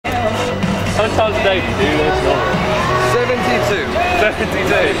How many times a day do you do this normally? 72. 72.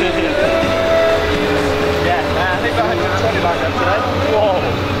 Yeah, I think about 120 like that today. Whoa,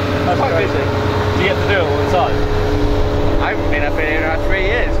 that's Quite crazy. busy. Do you get to do it all the time? I haven't been up here in about 3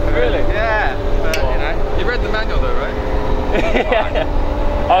 years. Really? Yeah. But, you know, you read the manual though, right? Yeah.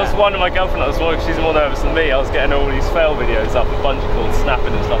 I was wondering my girlfriend this morning, she's more nervous than me. I was getting all these fail videos up with bungee cords snapping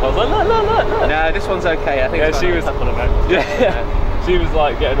and stuff. I was like, look. No, this one's okay. I think yeah, she was. Yeah, she was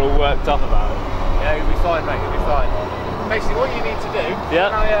like getting all worked up about it. Yeah, you'll be fine, mate. You'll be fine. Basically, what you need to do. Yeah.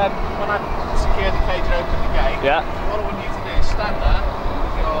 When I secure the cage and open the gate. Yeah. What I want you to do is stand there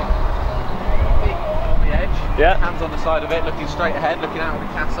with your feet on the edge. Yeah. Hands on the side of it, looking straight ahead, looking out of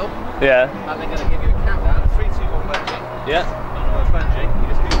the castle. Yeah. And they're going to give you a countdown. 3, 2, 1, bungee. Yeah. Bungee, you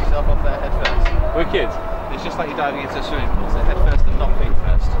just move yourself off there head first. Wicked. It's just like you're diving into a swimming pool, so head first and not feet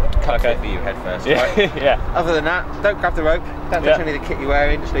first. Okay. For you, head first. Yeah. Right? Yeah. Other than that, don't grab the rope, don't touch any of the kit you're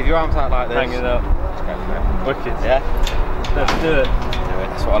wearing, just leave your arms out like this. Hanging up. Just go for it. Wicked. Yeah? Let's do it.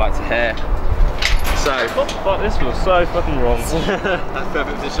 That's what I like to hear. So. What the fuck? This was so fucking wrong. That's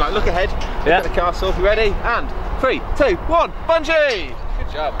perfect position. Like, look ahead, look Yeah. at the castle, you ready? And 3, 2, 1, bungee!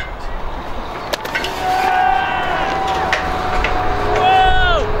 Good job.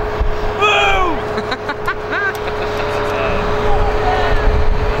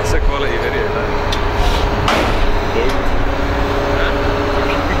 That's a quality video, though.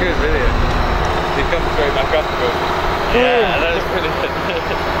 Good video. He comes straight back up. Yeah, that is brilliant.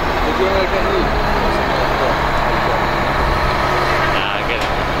 Did you want to get used?